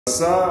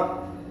What's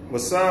up?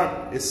 What's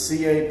up? It's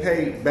CA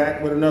Pate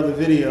back with another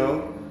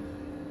video.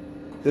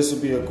 This will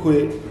be a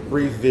quick,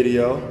 brief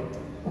video.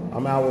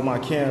 I'm out with my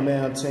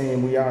Can-Man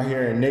team. We out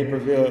here in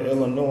Naperville,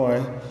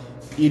 Illinois,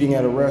 eating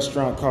at a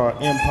restaurant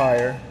called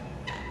Empire.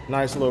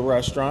 Nice little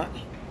restaurant.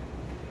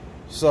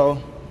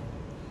 So,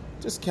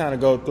 just kind of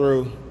go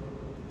through.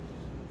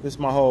 This is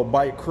my whole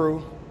bike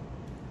crew.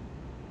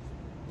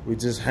 We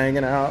just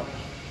hanging out.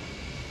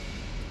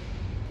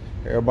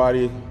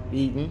 Everybody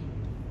eating.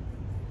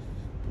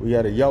 We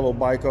got a yellow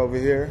bike over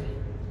here.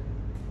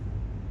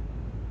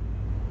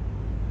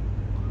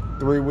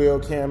 3-wheel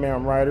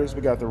Can-Man riders.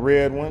 We got the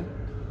red one.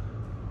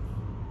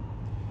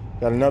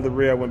 Got another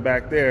red one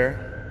back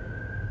there.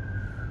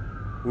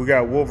 We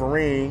got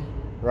Wolverine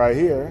right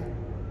here.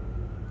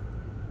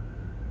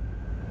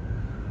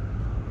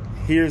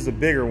 Here's the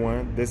bigger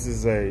one. This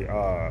is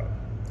a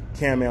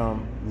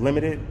Can-Man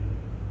Limited.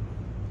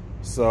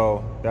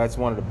 So that's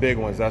one of the big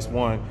ones. That's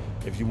one,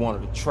 if you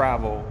wanted to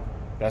travel,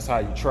 that's how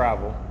you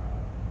travel.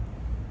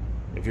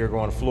 If you're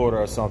going to Florida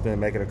or something,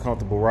 make it a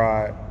comfortable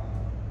ride.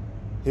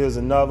 Here's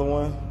another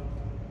one.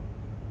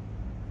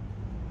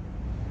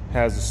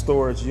 Has a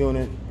storage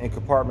unit and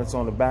compartments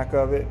on the back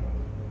of it.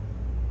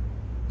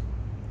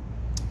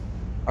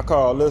 I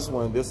call this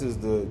one, this is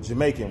the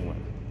Jamaican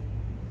one.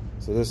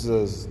 So this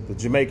is the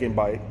Jamaican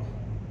bike.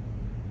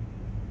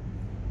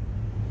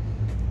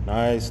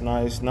 Nice,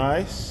 nice,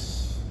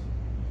 nice.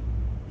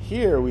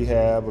 Here we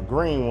have a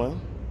green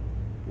one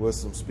with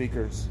some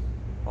speakers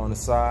on the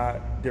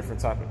side, different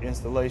type of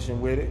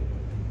installation with it.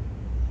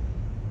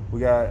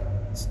 We got,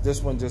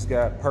 this one just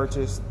got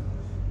purchased.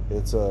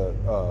 It's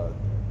a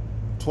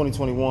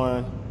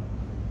 2021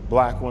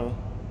 black one.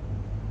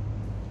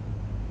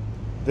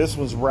 This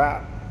one's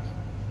wrapped.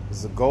 This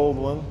is a gold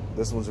one.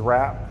 This one's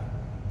wrapped.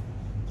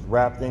 It's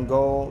wrapped in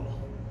gold.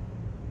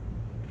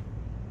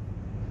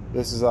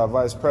 This is our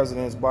vice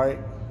president's bike.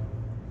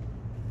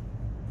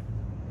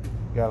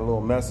 Got a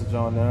little message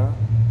on there.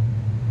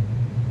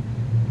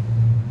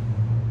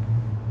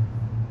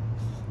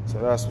 So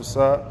that's what's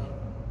up.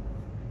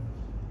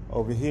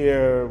 Over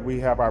here, we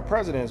have our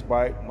president's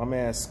bike. My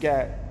man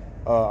Scat.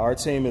 Our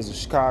team is the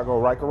Chicago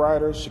Ryker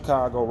Riders.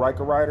 Chicago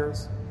Ryker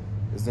Riders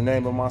is the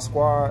name of my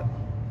squad.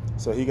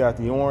 So he got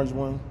the orange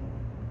one.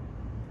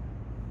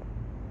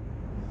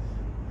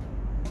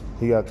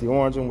 He got the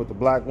orange one with the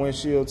black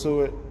windshield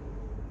to it.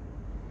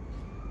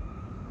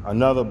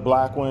 Another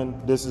black one.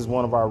 This is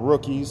one of our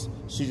rookies.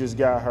 She just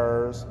got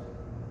hers.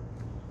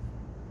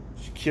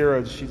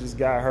 Shakira, she just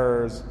got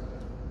hers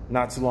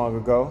not too long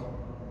ago.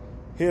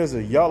 Here's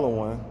a yellow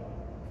one.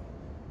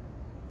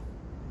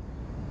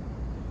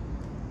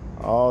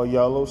 All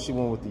yellow. She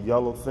went with the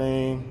yellow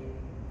theme.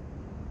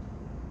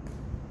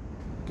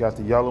 Got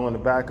the yellow in the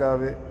back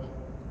of it.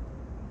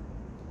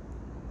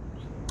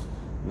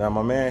 Now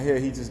my man here,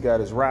 he just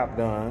got his wrap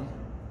done.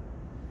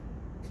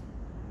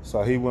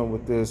 So he went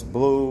with this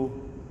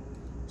blue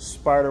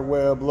spider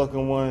web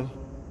looking one.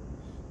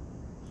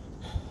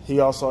 He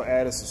also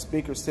added some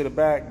speakers to the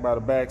back by the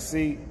back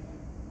seat.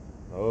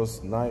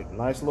 Those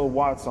nice little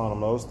watts on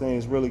them. Those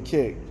things really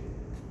kick.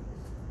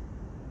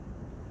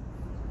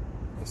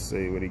 Let's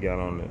see what he got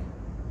on there.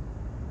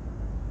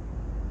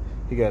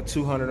 He got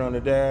 200 on the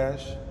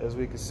dash, as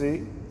we can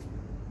see.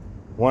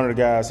 One of the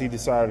guys, he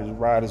decided to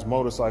ride his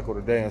motorcycle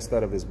today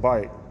instead of his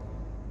bike.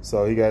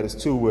 So he got his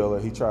 2-wheeler.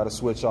 He tried to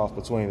switch off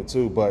between the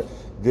two, but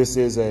this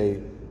is a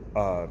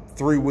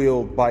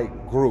 3-wheel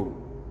bike group.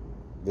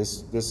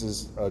 This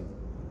is a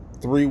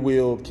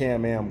 3-wheeled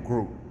Can-Man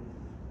group.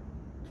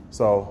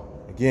 So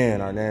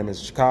again, our name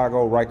is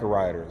Chicago Ryker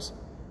Riders.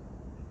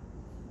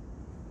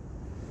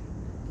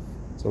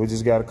 So we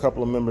just got a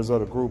couple of members of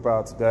the group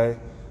out today.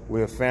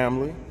 We're a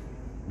family.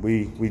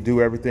 We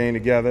do everything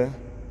together.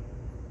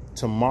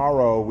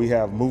 Tomorrow we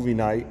have movie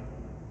night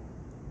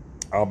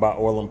out by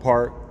Orland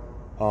Park,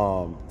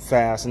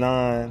 Fast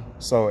 9.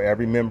 So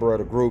every member of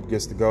the group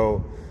gets to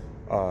go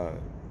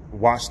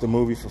watch the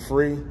movie for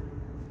free,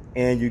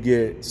 and you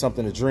get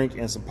something to drink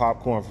and some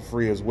popcorn for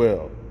free as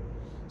well.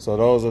 So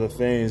those are the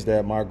things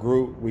that my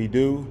group, we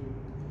do.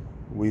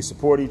 We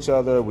support each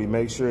other. We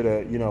make sure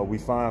that, you know, we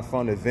find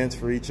fun events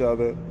for each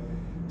other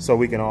so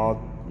we can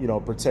all, you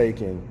know,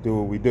 partake and do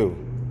what we do.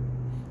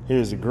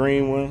 Here's the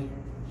green one,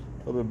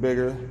 a little bit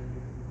bigger.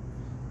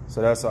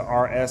 So that's a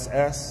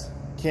RSS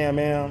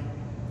Can-Man.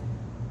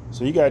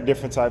 So you got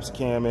different types of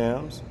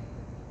Can-Mans.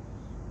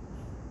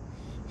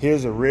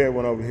 Here's a red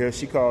one over here.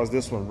 She calls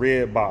this one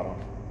red bottom.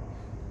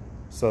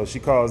 So she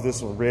calls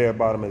this one red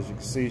bottom. As you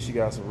can see, she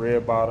got some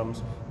red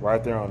bottoms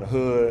right there on the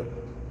hood.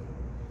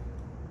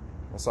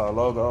 That's our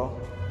logo.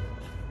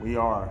 We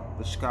are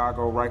the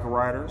Chicago Ryker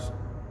Riders.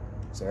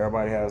 So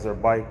everybody has their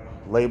bike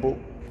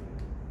labeled.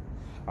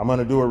 I'm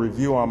gonna do a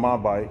review on my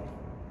bike.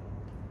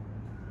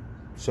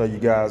 Show you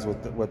guys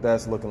what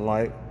that's looking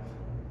like.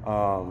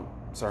 So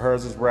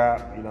hers is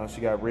wrapped. You know,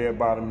 she got red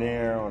bottom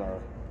there on her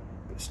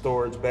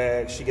storage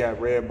bag. She got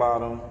red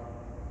bottom.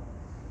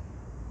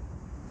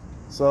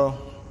 So,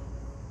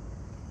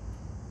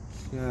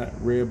 she got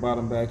red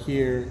bottom back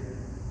here.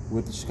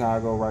 with the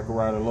Chicago Ryker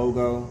Rider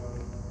logo.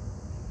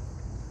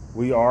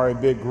 We are a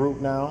big group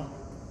now.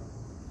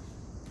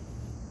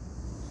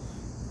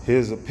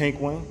 Here's a pink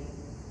one.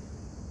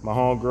 My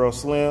homegirl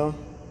Slim.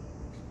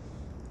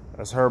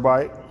 That's her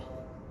bike.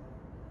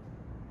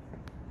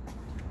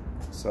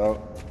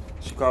 So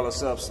she calls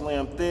herself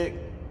Slim Thick.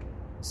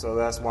 So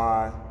that's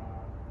why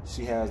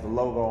she has the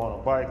logo on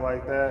a bike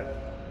like that.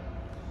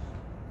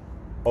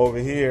 Over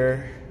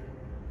here,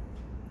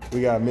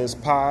 we got Miss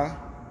Pie.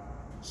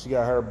 She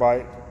got her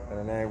bike and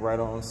her name right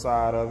on the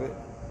side of it.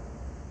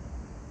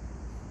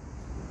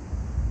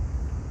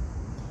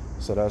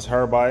 So that's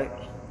her bike.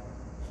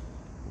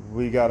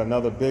 We got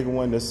another big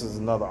one. This is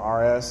another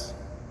RS.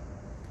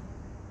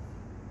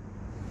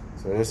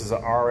 So this is a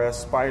RS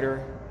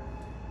Spider.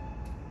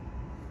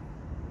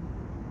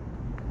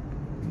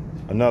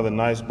 Another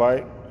nice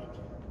bike.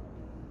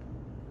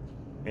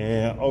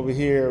 And over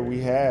here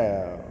we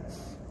have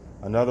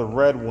another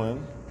red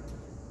one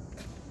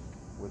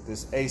with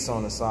this ace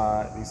on the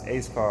side, these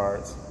ace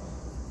cards.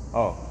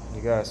 Oh,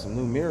 you got some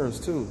new mirrors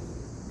too.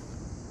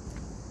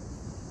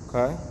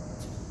 Okay.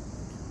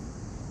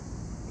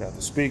 Got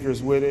the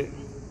speakers with it.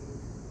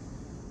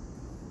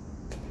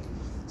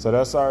 So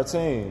that's our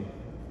team,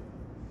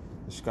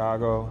 the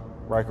Chicago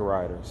Ryker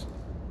Riders.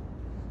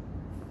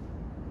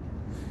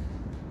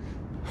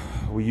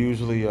 We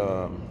usually,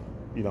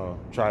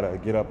 try to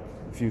get up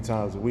a few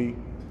times a week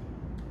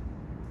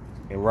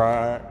and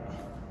ride.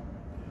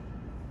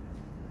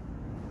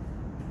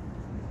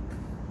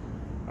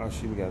 Oh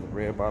shit, we got the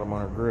red bottom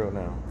on our grill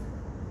now.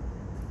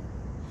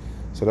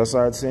 So that's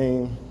our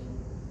team,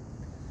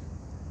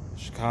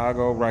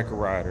 Chicago Ryker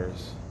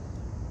Riders.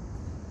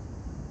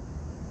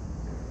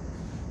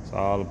 So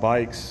all the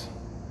bikes.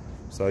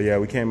 So yeah,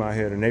 we came out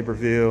here to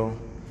Naperville,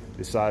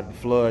 decided to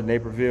flood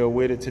Naperville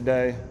with it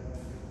today.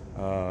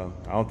 I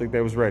don't think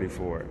they was ready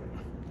for it.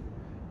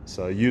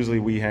 So usually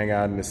we hang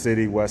out in the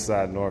city, west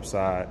side, north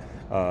side,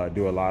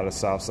 do a lot of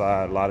south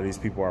side. A lot of these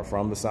people are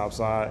from the south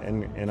side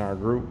in our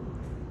group.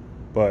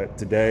 But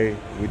today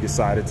we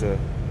decided to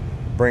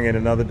bring it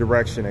another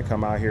direction and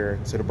come out here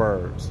to the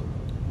burbs.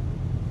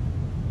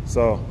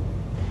 So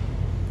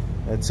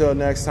until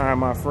next time,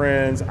 my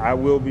friends, I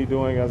will be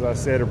doing, as I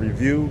said, a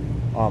review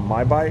on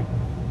my bike.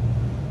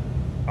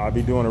 I'll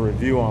be doing a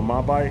review on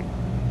my bike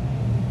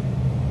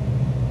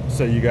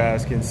so you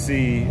guys can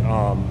see,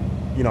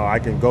 I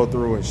can go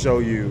through and show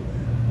you,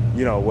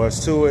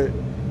 what's to it.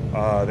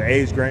 The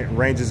age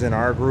ranges in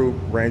our group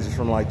ranges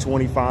from like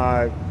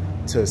 25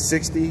 to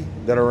 60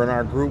 that are in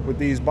our group with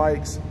these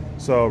bikes.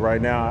 So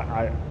right now,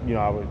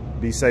 I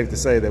would be safe to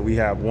say that we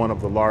have one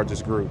of the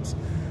largest groups.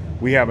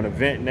 We have an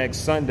event next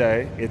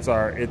Sunday. It's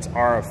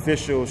our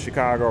official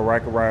Chicago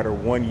Ryker Rider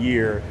 1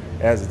 year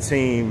as a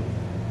team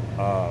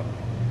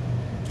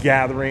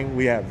gathering.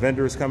 We have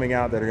vendors coming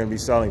out that are gonna be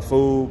selling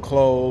food,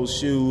 clothes,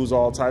 shoes,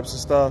 all types of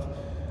stuff.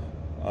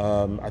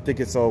 I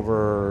think it's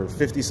over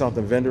 50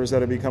 something vendors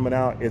that'll be coming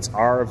out. It's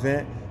our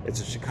event.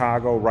 It's a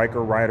Chicago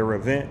Ryker Rider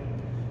event.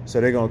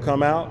 So they're gonna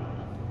come out.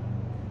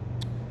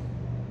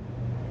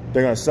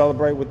 They're gonna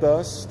celebrate with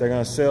us. They're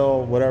gonna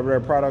sell whatever their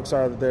products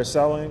are that they're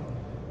selling.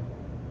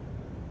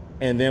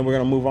 And then we're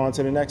gonna move on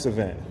to the next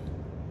event.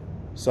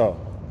 So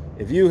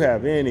if you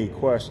have any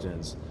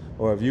questions,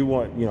 or if you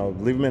want,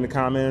 leave them in the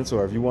comments,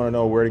 or if you wanna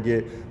know where to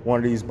get one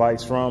of these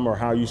bikes from or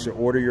how you should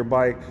order your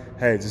bike,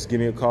 hey, just give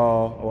me a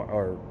call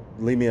or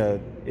leave me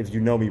if you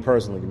know me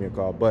personally, give me a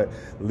call, but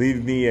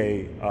leave me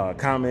a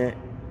comment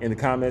in the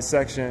comment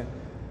section.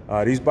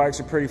 These bikes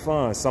are pretty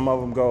fun. Some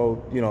of them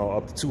go,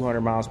 up to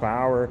 200 miles per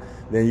hour.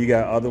 Then you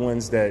got other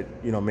ones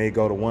that, may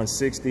go to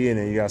 160, and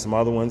then you got some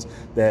other ones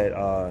that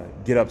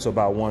get up to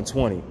about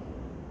 120.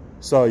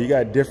 So you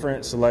got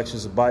different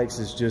selections of bikes.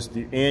 It's just,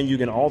 and you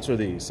can alter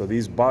these. So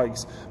these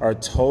bikes are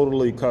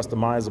totally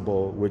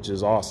customizable, which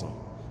is awesome.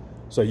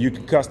 So you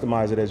can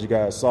customize it as you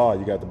guys saw.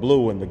 You got the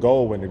blue one, the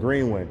gold one, the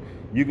green one.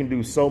 You can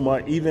do so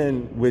much,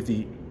 even with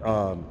the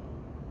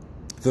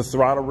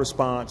throttle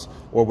response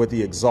or with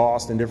the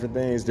exhaust and different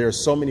things.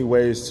 There's so many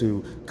ways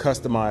to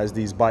customize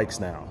these bikes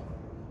now.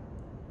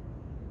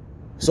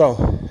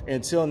 So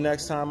until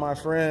next time, my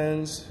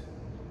friends,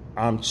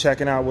 I'm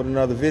checking out with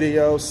another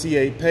video.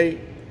 C8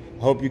 Pate.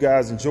 Hope you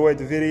guys enjoyed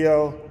the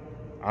video.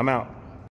 I'm out.